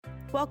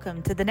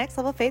Welcome to the Next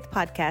Level Faith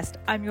podcast.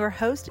 I'm your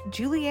host,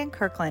 Julianne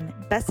Kirkland,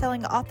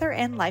 best-selling author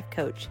and life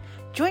coach.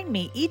 Join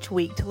me each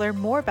week to learn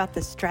more about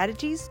the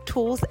strategies,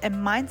 tools, and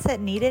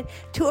mindset needed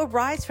to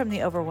arise from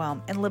the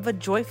overwhelm and live a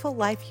joyful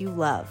life you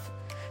love.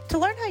 To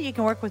learn how you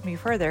can work with me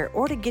further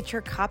or to get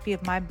your copy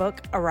of my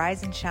book,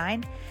 Arise and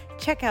Shine,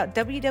 check out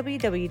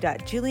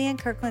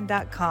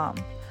www.juliannekirkland.com.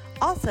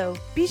 Also,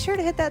 be sure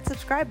to hit that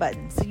subscribe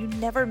button so you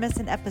never miss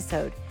an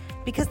episode,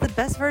 because the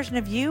best version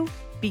of you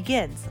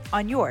begins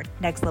on your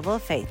next level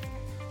of faith.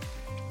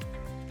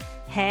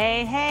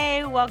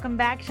 Hey, welcome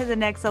back to the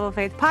Next Level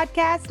Faith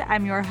podcast.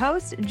 I'm your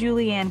host,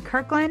 Julianne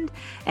Kirkland,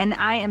 and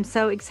I am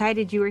so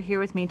excited you are here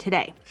with me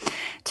today.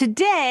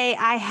 Today,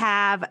 I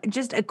have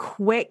just a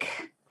quick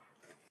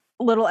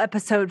little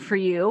episode for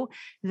you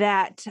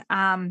that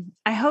I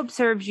hope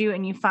serves you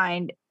and you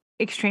find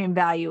extreme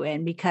value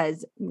in,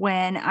 because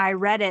when I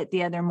read it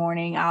the other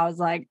morning, I was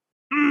like,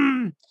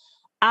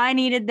 I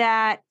needed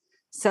that.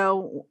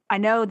 So I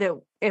know that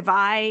if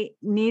I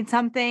need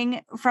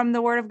something from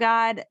the Word of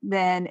God,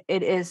 then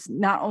it is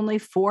not only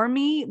for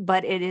me,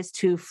 but it is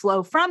to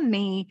flow from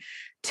me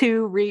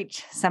to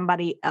reach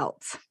somebody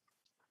else.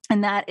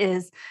 And that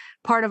is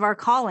part of our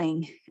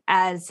calling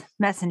as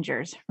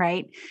messengers,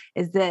 right?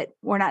 Is that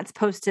we're not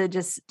supposed to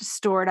just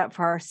store it up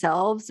for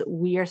ourselves.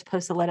 We are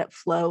supposed to let it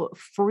flow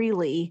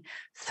freely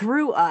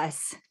through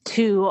us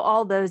to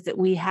all those that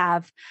we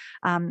have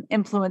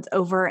influence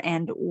over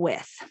and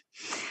with.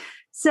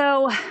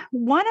 So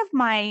one of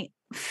my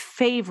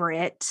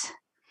favorite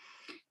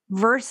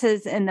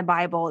verses in the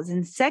Bible is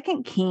in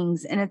 2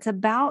 Kings, and it's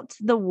about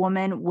the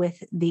woman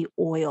with the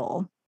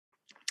oil.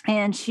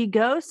 And she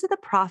goes to the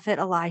prophet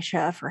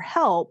Elisha for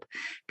help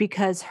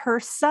because her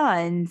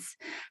sons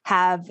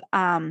are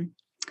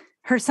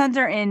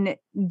in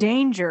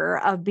danger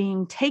of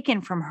being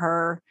taken from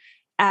her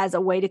as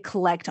a way to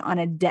collect on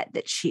a debt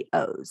that she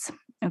owes.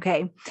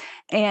 Okay.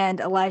 And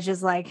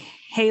Elijah's like,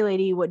 hey,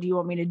 lady, what do you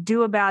want me to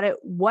do about it?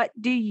 What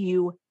do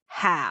you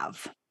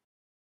have?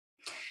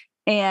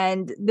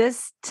 And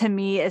this to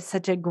me is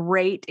such a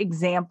great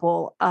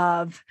example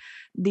of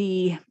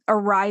the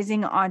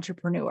arising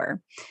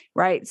entrepreneur,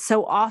 right?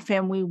 So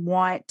often we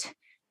want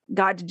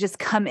God to just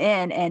come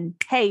in and,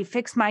 hey,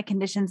 fix my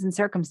conditions and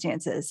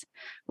circumstances.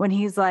 When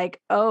he's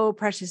like, oh,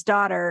 precious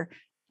daughter,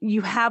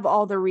 you have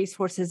all the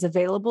resources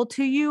available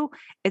to you.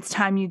 It's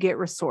time you get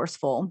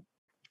resourceful.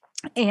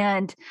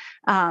 And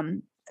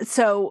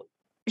so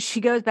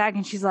she goes back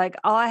and she's like,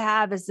 all I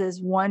have is this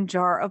one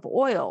jar of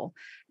oil.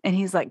 And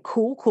he's like,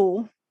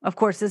 cool. Of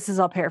course, this is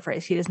all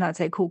paraphrased. He does not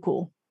say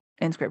cool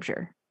in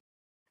scripture.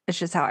 It's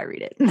just how I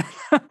read it.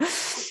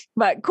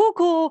 But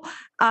cool.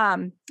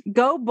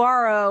 Go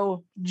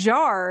borrow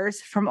jars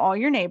from all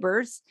your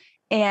neighbors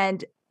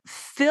and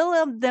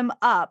fill them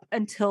up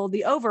until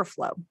the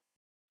overflow.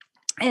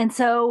 And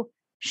so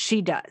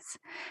she does.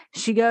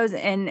 She goes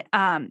and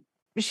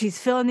she's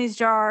filling these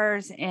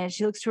jars, and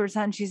she looks to her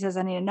son. She says,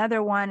 I need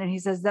another one. And he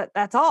says,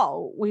 that's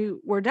all.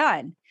 We're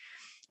done.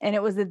 And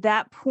it was at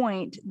that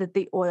point that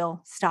the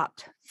oil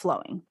stopped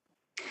flowing.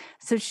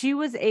 So she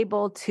was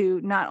able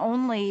to not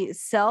only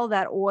sell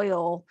that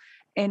oil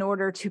in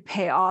order to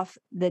pay off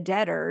the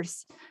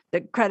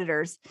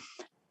creditors,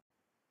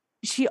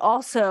 she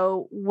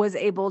also was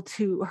able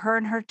to, her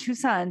and her two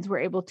sons were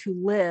able to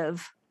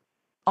live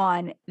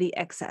on the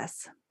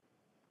excess.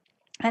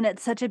 And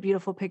it's such a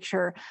beautiful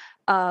picture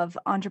of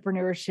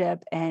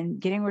entrepreneurship and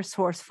getting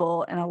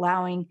resourceful and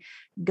allowing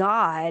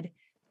God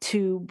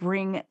to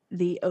bring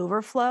the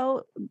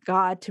overflow,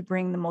 God to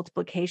bring the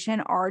multiplication.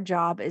 Our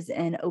job is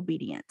in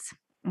obedience.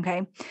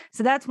 Okay.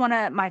 So that's one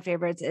of my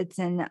favorites. It's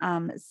in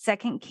 2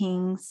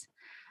 Kings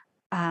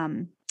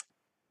chapter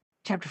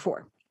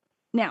 4.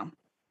 Now,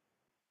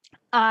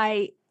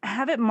 I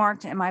have it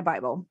marked in my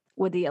Bible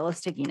with the yellow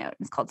sticky note.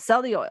 It's called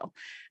Sell the Oil.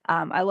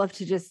 I love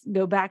to just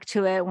go back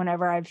to it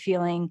whenever I'm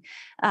feeling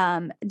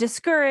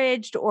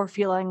discouraged or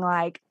feeling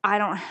like I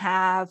don't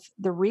have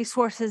the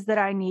resources that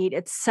I need.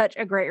 It's such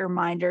a great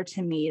reminder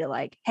to me to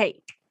like,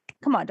 hey,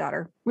 come on,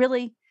 daughter,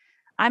 really?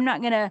 I'm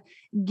not going to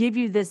give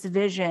you this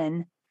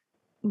vision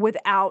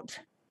without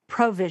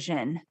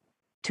provision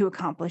to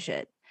accomplish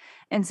it.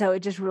 And so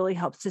it just really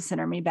helps to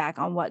center me back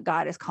on what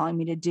God is calling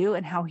me to do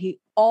and how he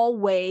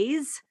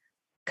always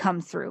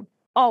comes through.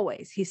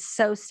 Always. He's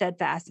so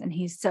steadfast and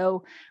he's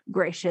so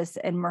gracious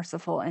and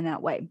merciful in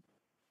that way.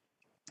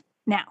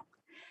 Now,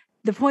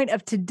 the point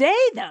of today,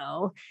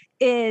 though,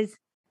 is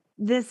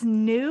this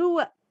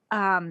new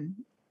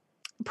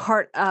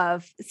part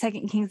of 2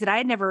 Kings that I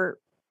had never,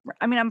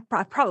 I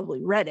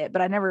probably read it,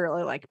 but I never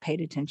really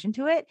paid attention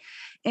to it.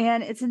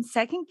 And it's in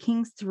 2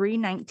 Kings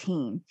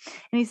 3:19. And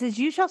he says,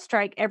 you shall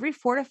strike every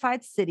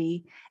fortified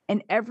city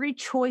and every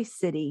choice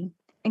city,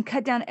 and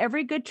cut down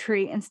every good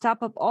tree and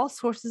stop up all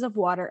sources of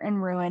water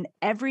and ruin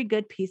every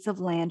good piece of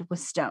land with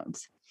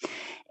stones.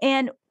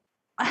 And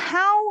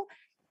how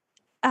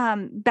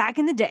back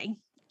in the day,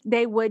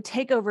 they would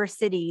take over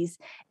cities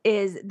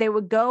is they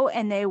would go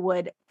and they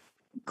would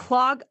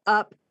clog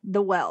up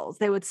the wells.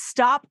 They would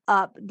stop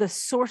up the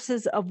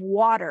sources of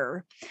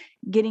water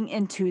getting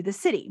into the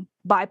city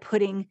by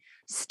putting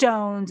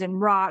stones and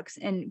rocks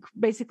and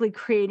basically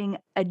creating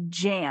a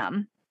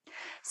dam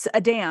so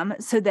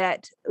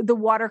that the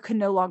water could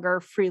no longer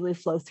freely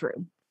flow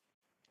through.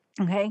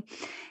 Okay.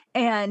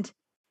 And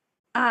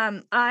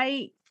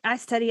I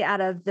study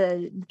out of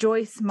the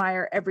Joyce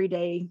Meyer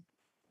Everyday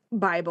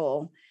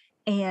Bible.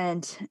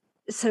 And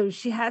so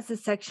she has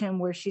this section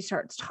where she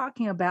starts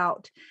talking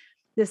about,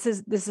 this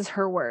is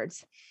her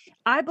words.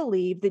 I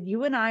believe that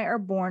you and I are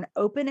born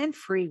open and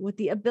free with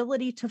the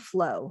ability to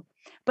flow.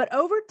 But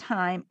over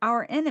time,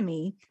 our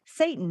enemy,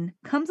 Satan,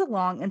 comes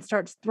along and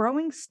starts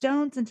throwing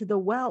stones into the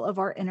well of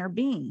our inner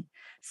being.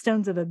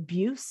 Stones of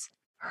abuse,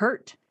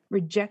 hurt,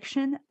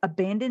 rejection,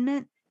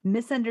 abandonment,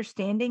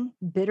 misunderstanding,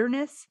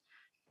 bitterness,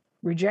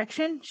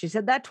 rejection. She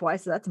said that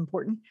twice, so that's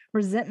important.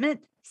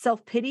 Resentment,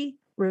 self-pity,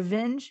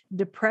 revenge,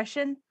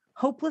 depression,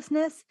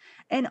 hopelessness,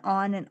 and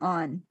on and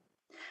on.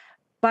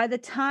 By the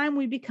time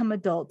we become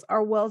adults,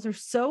 our wells are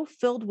so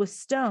filled with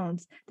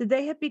stones that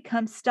they have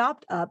become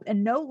stopped up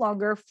and no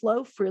longer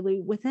flow freely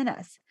within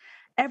us.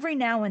 Every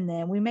now and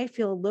then, we may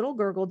feel a little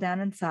gurgle down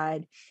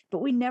inside,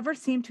 but we never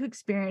seem to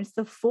experience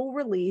the full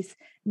release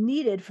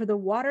needed for the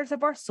waters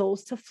of our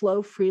souls to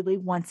flow freely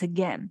once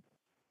again.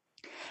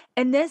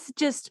 And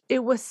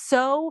it was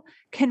so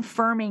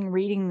confirming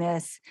reading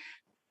this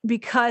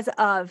because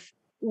of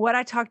what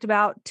I talked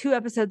about 2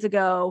 episodes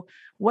ago,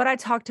 what I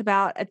talked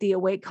about at the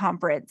Awake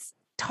conference,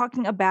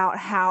 talking about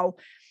how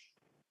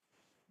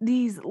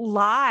these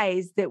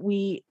lies that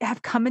we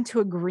have come into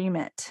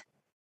agreement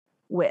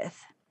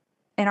with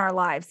in our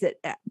lives that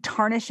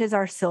tarnishes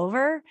our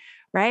silver,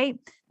 right?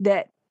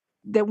 That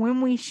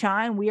when we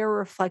shine, we are a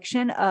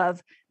reflection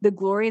of the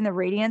glory and the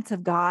radiance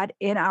of God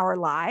in our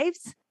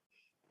lives.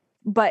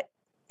 But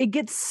it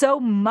gets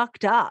so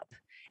mucked up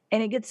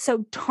and it gets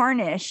so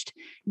tarnished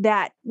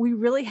that we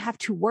really have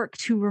to work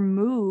to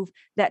remove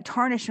that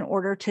tarnish in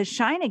order to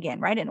shine again,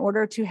 right? In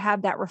order to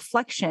have that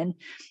reflection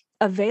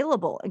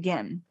available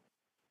again.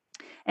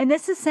 And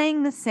this is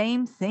saying the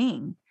same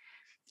thing,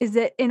 is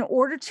that in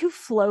order to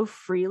flow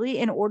freely,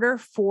 in order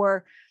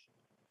for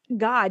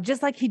God,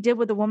 just like he did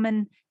with the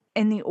woman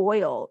in the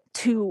oil,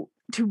 to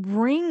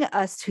bring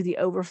us to the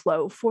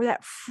overflow, for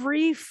that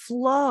free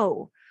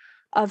flow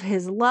of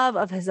his love,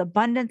 of his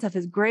abundance, of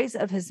his grace,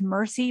 of his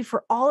mercy,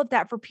 for all of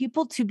that, for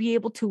people to be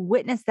able to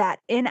witness that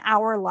in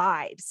our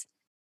lives,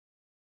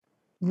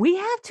 we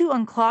have to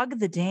unclog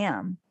the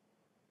dam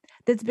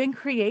that's been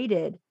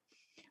created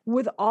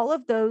with all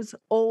of those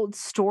old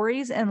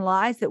stories and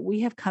lies that we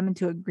have come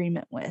into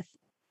agreement with.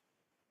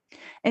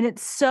 And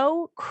it's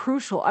so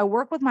crucial. I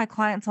work with my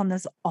clients on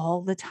this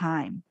all the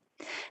time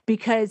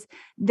because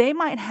they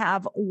might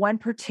have one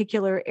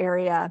particular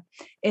area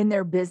in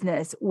their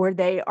business where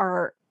they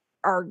are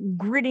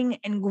gritting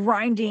and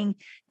grinding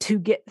to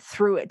get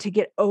through it, to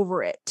get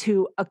over it,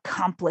 to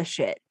accomplish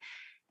it.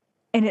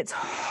 And it's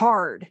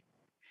hard,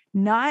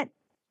 not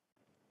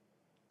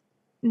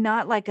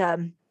like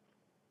a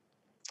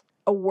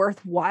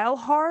worthwhile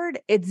hard.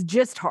 It's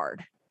just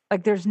hard.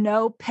 Like there's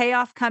no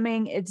payoff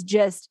coming. It's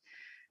just,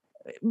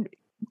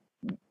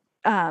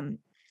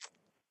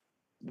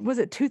 was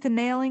it tooth and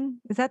nailing?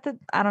 Is that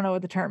I don't know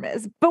what the term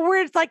is, but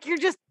where it's like, you're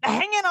just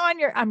hanging on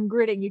I'm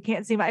gritting. You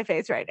can't see my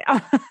face right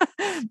now,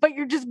 but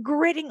you're just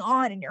gritting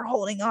on and you're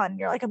holding on. And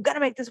you're like, I'm going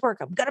to make this work.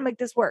 I'm going to make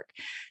this work.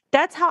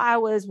 That's how I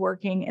was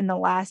working in the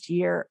last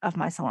year of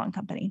my salon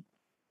company.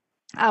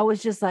 I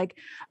was just like,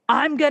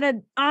 I'm going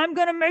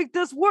to make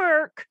this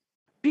work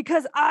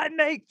because I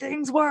make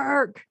things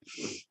work.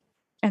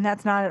 And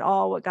that's not at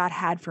all what God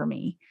had for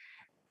me.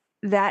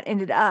 That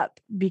ended up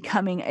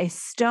becoming a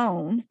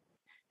stone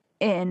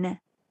in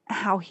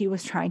how he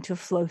was trying to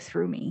flow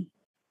through me,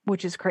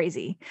 which is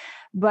crazy.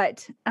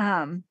 But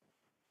I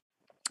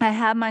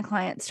have my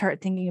clients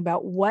start thinking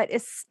about what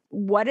is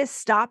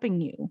stopping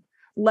you.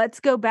 Let's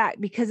go back,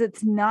 because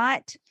it's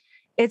not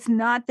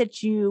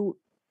that you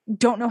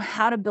don't know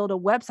how to build a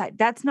website.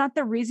 That's not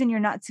the reason you're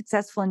not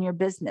successful in your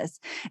business.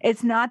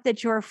 It's not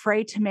that you're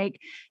afraid to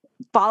make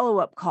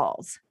follow-up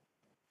calls.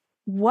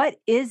 What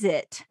is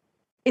it?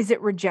 Is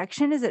it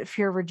rejection? Is it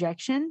fear of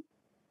rejection?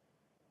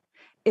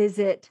 Is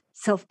it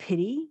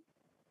self-pity?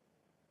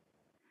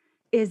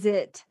 Is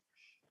it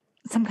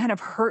some kind of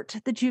hurt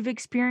that you've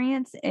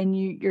experienced and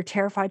you're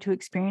terrified to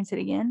experience it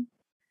again?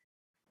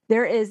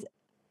 There is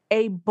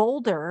a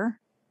boulder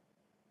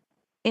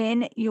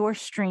in your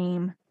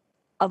stream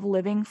of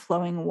living,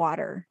 flowing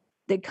water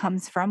that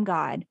comes from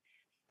God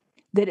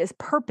that is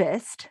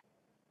purposed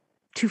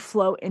to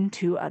flow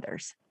into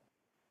others.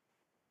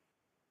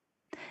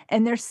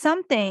 And there's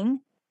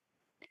something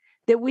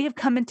that we have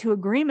come into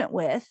agreement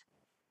with,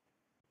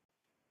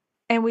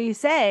 and we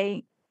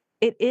say,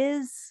 it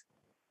is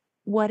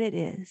what it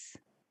is.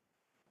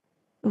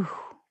 Ooh,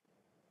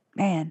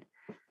 man,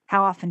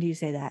 how often do you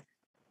say that?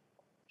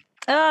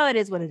 Oh, it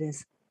is what it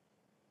is.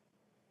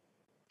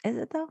 Is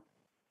it though?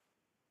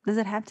 Does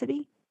it have to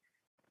be?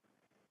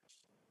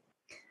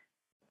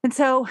 And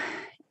so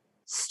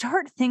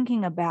start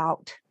thinking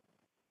about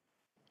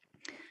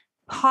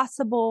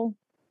possible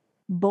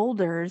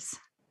boulders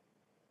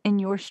in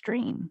your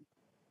stream?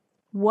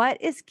 What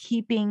is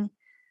keeping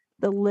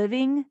the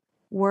living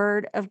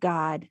word of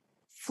God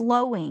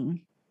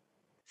flowing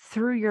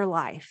through your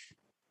life,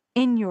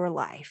 in your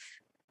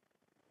life,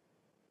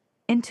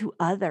 into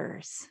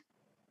others?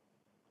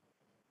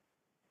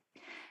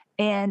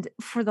 And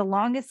for the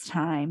longest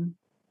time,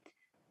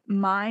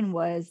 mine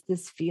was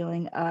this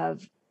feeling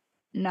of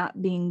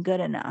not being good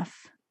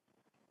enough.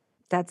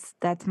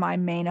 That's my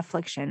main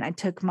affliction. I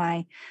took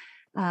my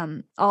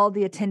all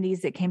the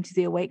attendees that came to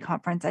the Awake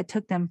conference, I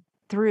took them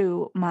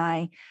through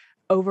my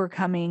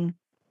overcoming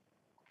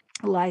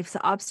life's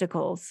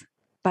obstacles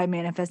by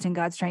manifesting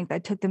God's strength. I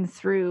took them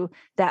through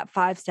that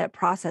 5-step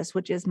process,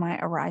 which is my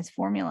Arise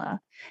formula.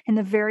 And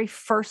the very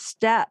first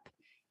step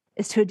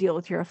is to deal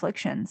with your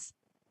afflictions.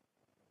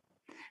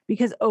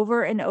 Because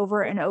over and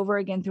over and over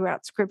again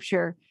throughout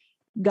Scripture,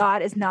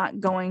 God is not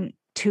going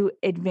to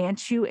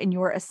advance you in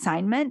your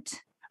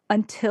assignment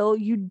until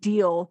you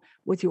deal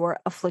with your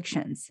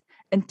afflictions.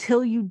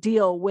 Until you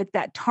deal with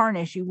that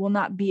tarnish, you will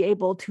not be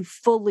able to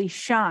fully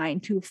shine,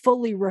 to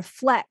fully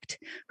reflect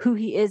who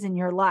He is in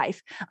your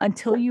life.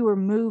 Until you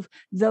remove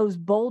those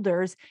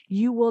boulders,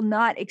 you will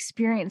not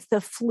experience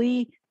the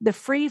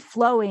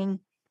free-flowing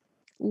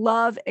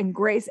love and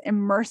grace and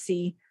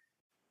mercy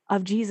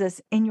of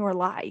Jesus in your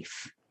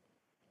life.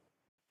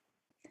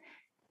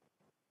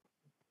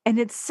 And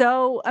it's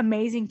so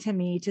amazing to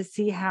me to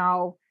see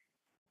how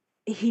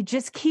He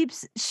just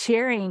keeps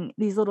sharing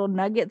these little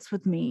nuggets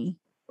with me,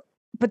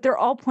 but they're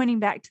all pointing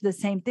back to the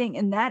same thing.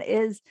 And that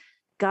is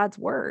God's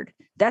word.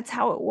 That's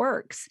how it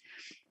works.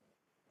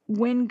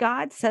 When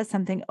God says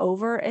something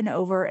over and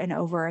over and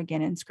over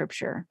again in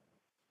Scripture,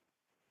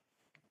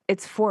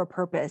 it's for a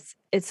purpose.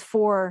 It's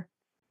for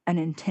an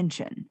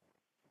intention.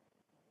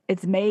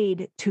 It's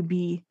made to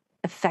be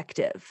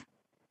effective.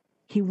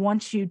 He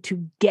wants you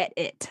to get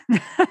it.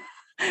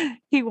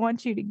 He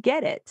wants you to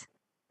get it.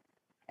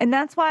 And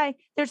that's why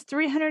there's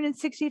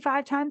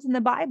 365 times in the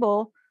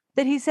Bible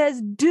that He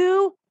says,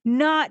 do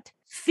not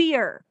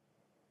fear.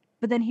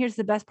 But then here's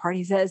the best part.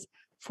 He says,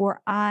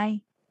 for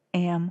I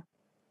am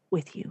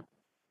with you.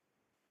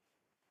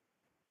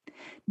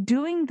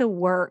 Doing the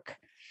work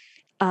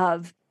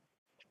of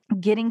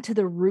getting to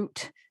the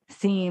root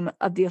theme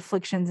of the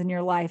afflictions in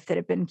your life that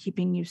have been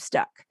keeping you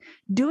stuck.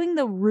 Doing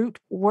the root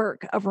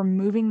work of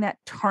removing that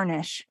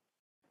tarnish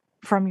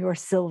from your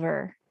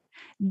silver.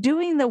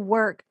 Doing the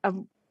work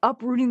of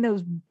uprooting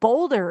those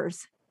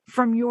boulders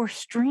from your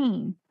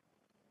stream.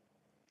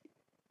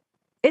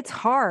 It's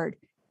hard.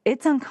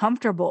 It's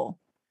uncomfortable.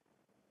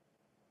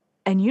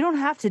 And you don't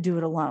have to do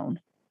it alone.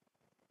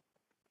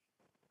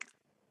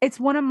 It's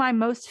one of my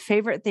most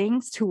favorite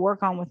things to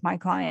work on with my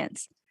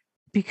clients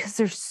because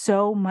there's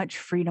so much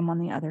freedom on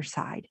the other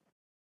side.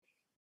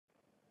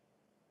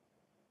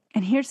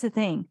 And here's the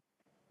thing.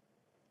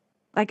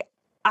 Like,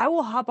 I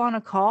will hop on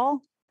a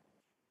call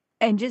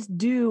and just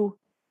do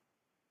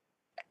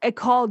a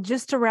call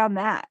just around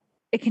that.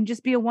 It can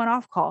just be a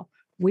one-off call.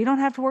 We don't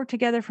have to work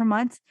together for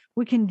months.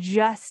 We can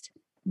just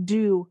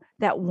do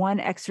that one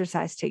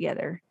exercise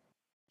together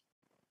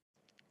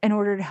in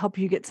order to help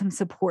you get some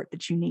support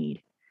that you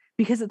need.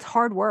 Because it's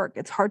hard work.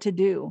 It's hard to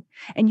do.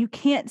 And you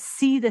can't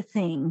see the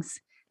things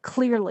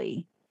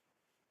clearly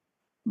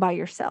by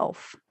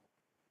yourself.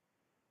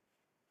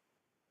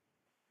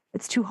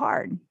 It's too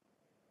hard.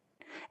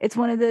 It's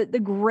one of the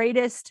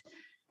greatest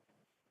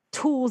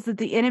tools that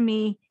the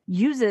enemy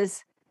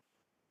uses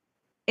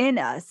in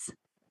us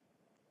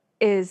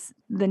is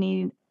the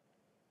need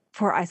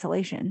for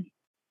isolation,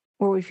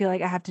 where we feel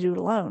like I have to do it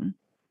alone.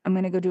 I'm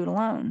going to go do it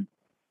alone.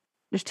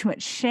 There's too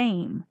much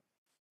shame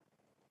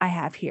I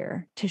have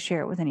here to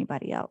share it with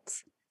anybody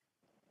else.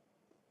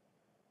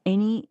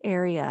 Any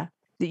area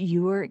that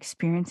you are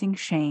experiencing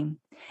shame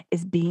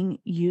is being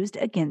used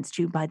against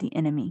you by the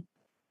enemy.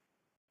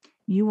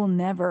 You will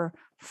never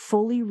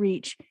fully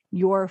reach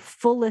your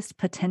fullest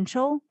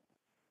potential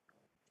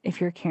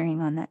if you're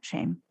carrying on that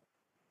shame.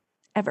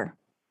 Ever.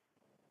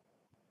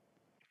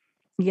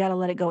 You got to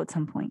let it go at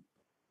some point.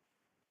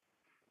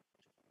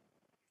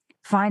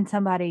 Find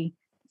somebody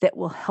that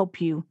will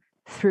help you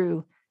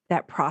through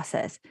that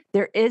process.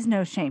 There is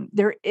no shame.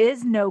 There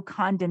is no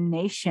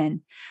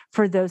condemnation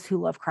for those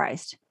who love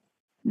Christ.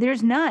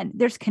 There's none.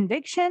 There's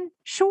conviction,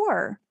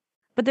 sure,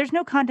 but there's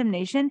no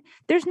condemnation.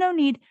 There's no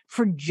need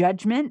for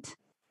judgment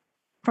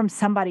from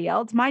somebody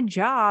else. My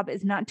job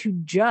is not to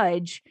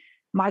judge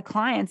my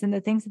clients and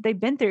the things that they've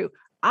been through.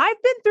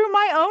 I've been through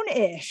my own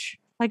ish.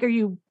 Like, are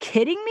you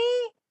kidding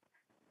me?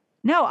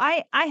 No,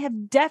 I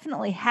have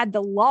definitely had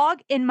the log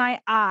in my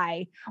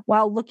eye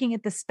while looking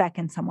at the speck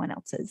in someone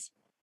else's.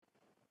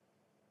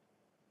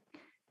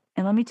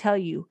 And let me tell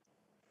you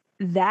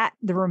that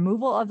the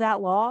removal of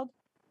that log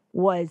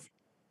was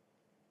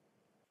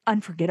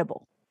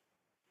unforgettable.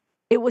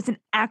 It was an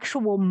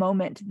actual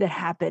moment that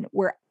happened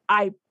where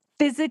I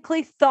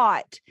physically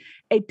thought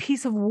a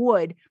piece of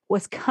wood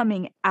was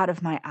coming out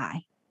of my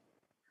eye.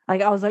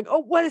 Like I was like,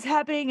 oh, what is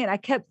happening? And I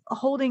kept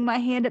holding my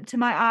hand up to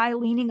my eye,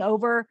 leaning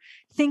over,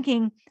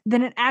 thinking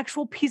that an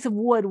actual piece of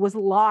wood was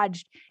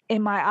lodged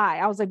in my eye.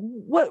 I was like,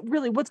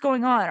 what's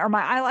going on? Are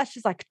my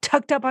eyelashes like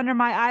tucked up under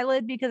my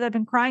eyelid because I've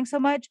been crying so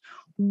much?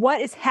 What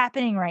is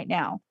happening right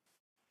now?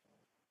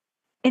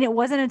 And it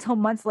wasn't until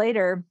months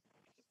later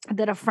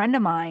that a friend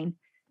of mine,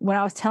 when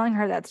I was telling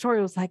her that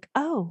story, was like,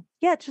 oh,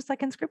 yeah, it's just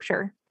like in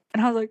scripture.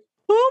 And I was like,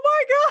 oh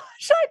my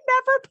gosh, I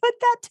never put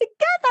that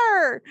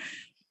together.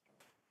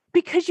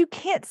 Because you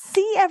can't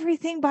see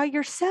everything by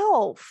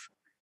yourself.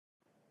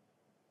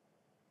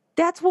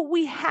 That's what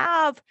we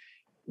have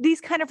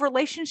these kind of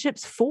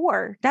relationships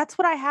for. That's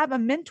what I have a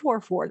mentor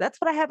for. That's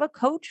what I have a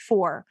coach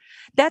for.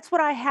 That's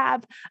what I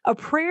have a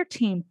prayer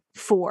team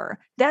for.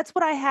 That's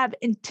what I have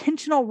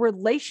intentional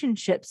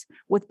relationships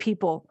with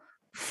people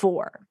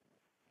for.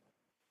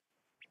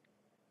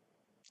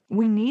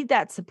 We need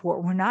that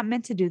support. We're not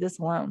meant to do this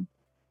alone.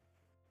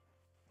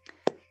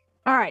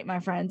 All right, my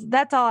friends,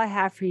 that's all I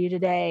have for you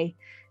today.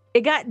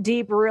 It got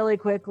deep really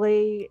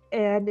quickly,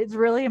 and it's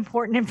really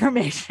important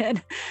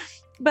information.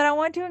 But I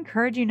want to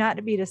encourage you not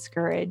to be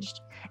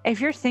discouraged.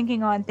 If you're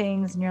thinking on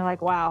things and you're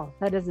like, wow,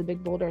 that is a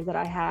big boulder that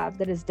I have,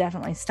 that is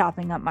definitely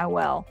stopping up my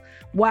well.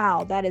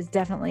 Wow, that is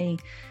definitely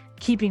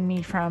keeping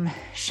me from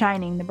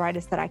shining the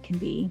brightest that I can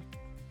be.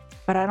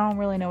 But I don't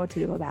really know what to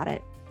do about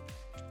it.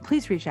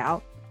 Please reach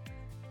out.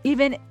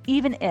 Even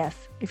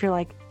if you're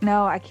like,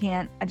 no, I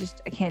can't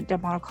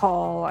jump on a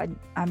call.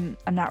 I'm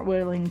not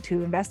willing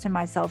to invest in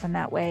myself in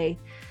that way.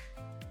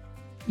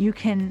 You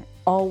can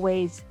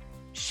always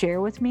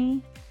share with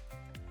me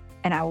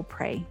and I will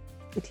pray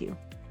with you.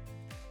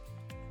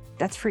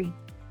 That's free.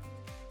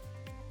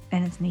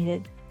 And it's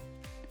needed.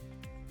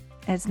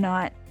 And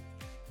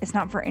it's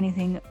not for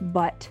anything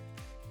but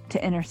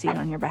to intercede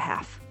on your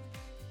behalf.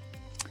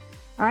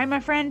 All right, my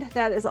friend,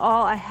 that is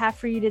all I have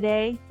for you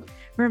today.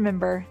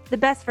 Remember, the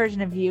best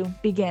version of you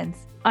begins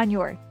on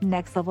your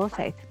next level of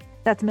faith.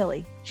 That's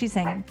Millie. She's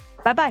saying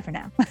bye-bye for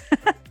now.